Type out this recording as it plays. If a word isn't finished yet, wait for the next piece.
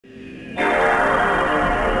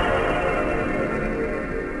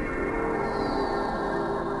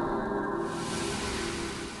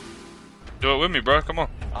Do it with me, bro. Come on.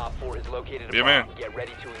 Op 4 has located a Be a bomb. man. Get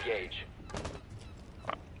ready to engage.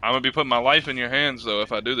 I'm gonna be putting my life in your hands, though,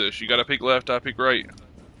 if I do this. You gotta peek left, I peek right.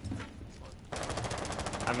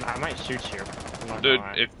 I might shoot you. I'm not Dude,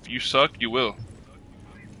 gonna lie. if you suck, you will.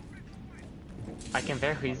 I can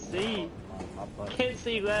barely see. Can't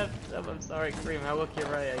see left. Oh, I'm sorry, Cream. I'll look your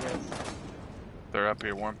right, I guess. They're up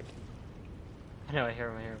here, warm. I know, I hear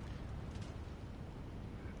him, I hear him.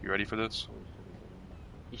 You ready for this?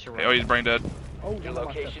 You should Hey, run. oh, he's brain dead. Your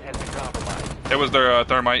location has been compromised. It was their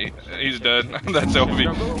thermite. He's dead. That's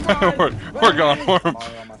LV. we're gone for him.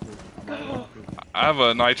 I have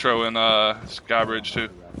a nitro in Skybridge too.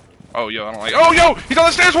 Oh, yo, I don't like. Oh, yo, he's on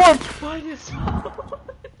the stairs for him. Why is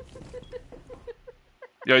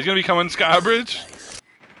Yo, he's gonna be coming Skybridge.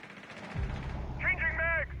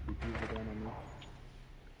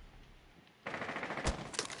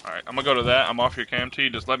 Alright, I'm gonna go to that. I'm off your cam T.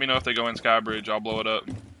 Just let me know if they go in Skybridge. I'll blow it up.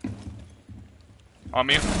 On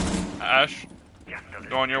me. Ash.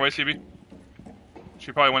 Go on your way, CB.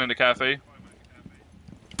 She probably went into cafe.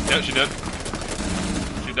 Yeah, she did.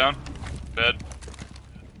 She's down. Bed.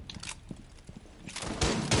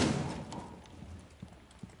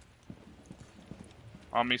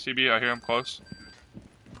 On me, CB. I hear him close.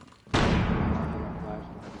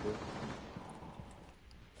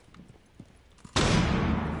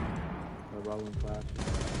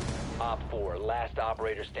 Op 4, last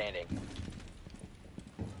operator standing.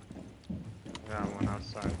 Got one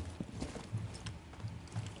outside.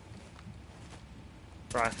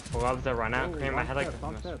 Bro, I love the run out. Cream, I had like He's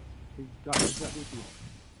got with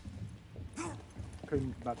you.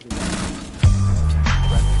 Cream, back to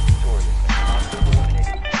Friendly victorious. Hostile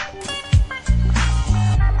eliminated.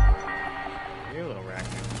 You're a little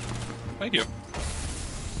raccoon. Thank you.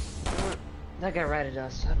 That guy righted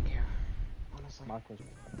us. I don't care. Honestly. my question.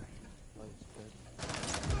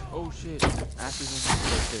 Oh shit. Ash is in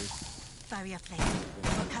the Barrier plate.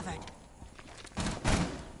 We're covered.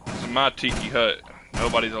 This is my tiki hut.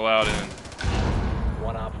 Nobody's allowed in.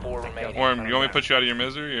 One Op 4 remaining. Worm, you want me to put you out of your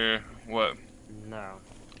misery or what? No. I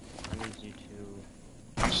need you to.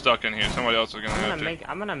 I'm stuck in here. Somebody else is gonna have to.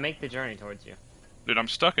 I'm gonna make the journey towards you. Dude, I'm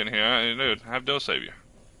stuck in here. Dude, have Dill save you.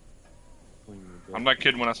 I'm not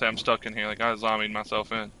kidding when I say I'm stuck in here. Like, I zombied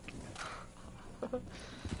myself in.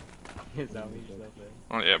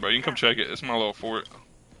 Oh, yeah, bro, you can come check it. It's my little fort.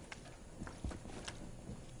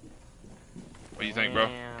 What do you think, bro?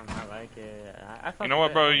 Damn, I like it. You know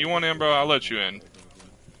what, bro? You want in, bro? I'll let you in.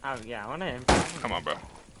 Oh, yeah, I want in. Come on, bro.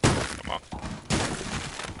 Come on.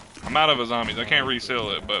 I'm out of a zombies. I can't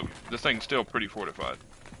reseal it, but this thing's still pretty fortified.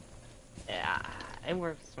 Yeah, it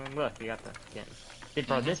works. I mean, look, we got the skin. Dude,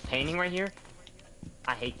 bro, this painting right here,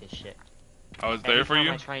 I hate this shit. Oh, it's there for you?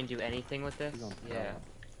 Anytime I try and do anything with this, yeah.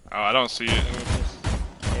 Oh, I don't see it.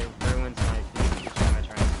 And it ruins my each time I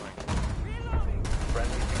try and play.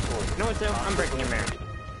 Friendly victorious. You know what, Dill? I'm breaking your marriage.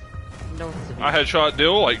 No one's to be I had shot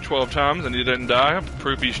Dill like 12 times and he didn't die.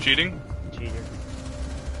 Proof he's cheating. cheater.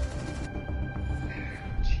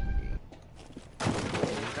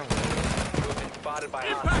 Movement spotted by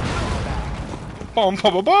hostiles. Bum,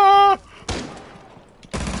 ba, ba, ba.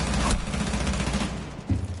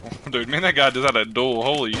 Dude, man, that guy just had a duel.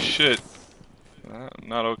 Holy shit. I'm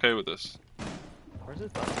not okay with this. Where's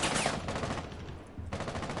his dog?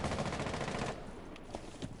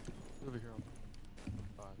 Over here on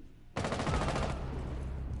 5.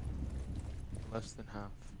 Less than half.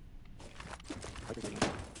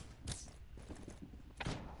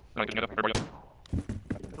 Like, get up, everybody up.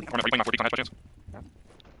 Are you playing my 40 by chance?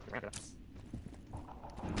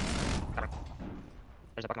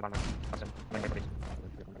 There's a button on my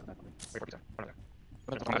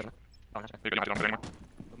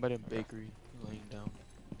Somebody in bakery laying down.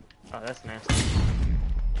 Oh, that's nasty.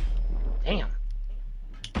 Damn.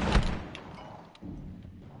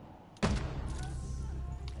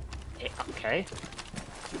 Okay.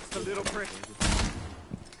 Just a little prick.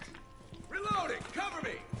 Reloading! Cover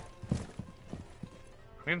me! I'm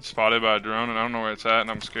getting spotted by a drone and I don't know where it's at and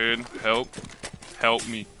I'm scared. Help. Help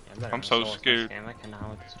me. Yeah, I'm so scared. I cannot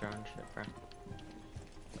with this drone shit, bro.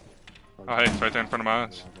 Oh, hey, it's right there in front of my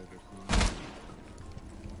eyes.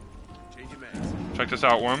 Changing mags. Check this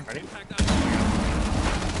out, Worm. Ready?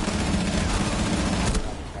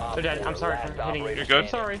 Op So, Dad, 4, I'm sorry last for hitting you. operator You're good? I'm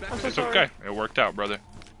sorry. I'm so It's sorry. okay. It worked out, brother.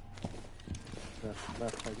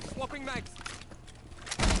 Swapping mags.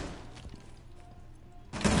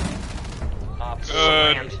 Op 4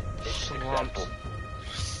 Good. is successful.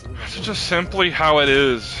 It's just simply how it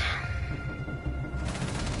is.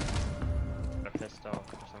 A pistol or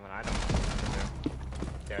something. I don't know.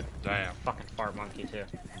 Dude, Damn. fucking fart monkey too.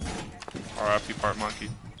 R.I.P. Part Monkey.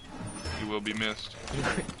 You will be missed.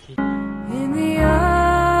 In the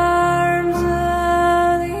arms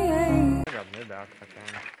of the angel. I got mid out if I can.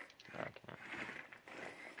 No, I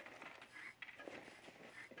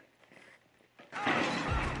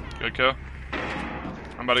can't. Good kill.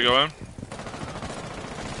 I'm about to go in.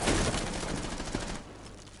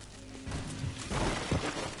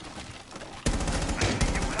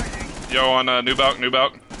 Yo, on new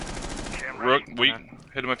balk. Rook, weak.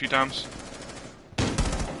 Hit him a few times.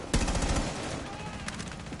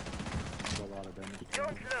 A lot of damage.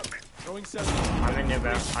 Throwing seven. I'm in new bow.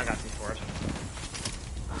 I got C4.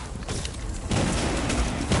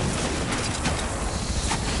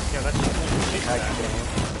 Yeah, that's just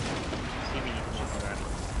CB, you can use that.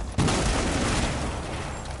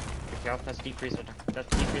 Good kill. That's decreaser. That's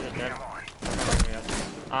decreaser dead.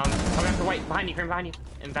 Come after white. Behind you, Grim, behind you.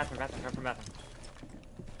 In bathroom, come from bathroom.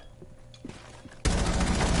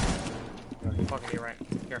 Fucking be right.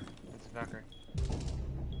 Here. It's Valkyrie.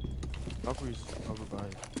 Valkyrie's over by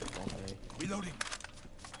all day. Reloading.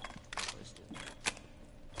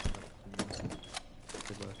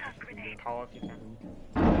 Call if you can.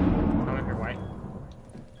 Come up here, white.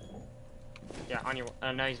 Yeah, on your.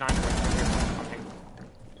 No, he's not. Okay.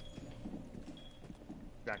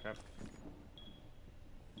 Back up.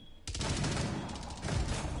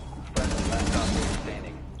 Last operator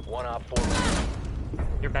standing. 1 op 4.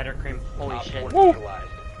 You're better, Cream. Holy Op shit. 4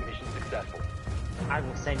 neutralized. Mission successful. I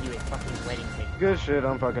will send you a fucking wedding cake. Good shit,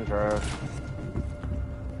 I'm fucking trash.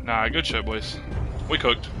 Nah, good shit, boys. We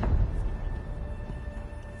cooked.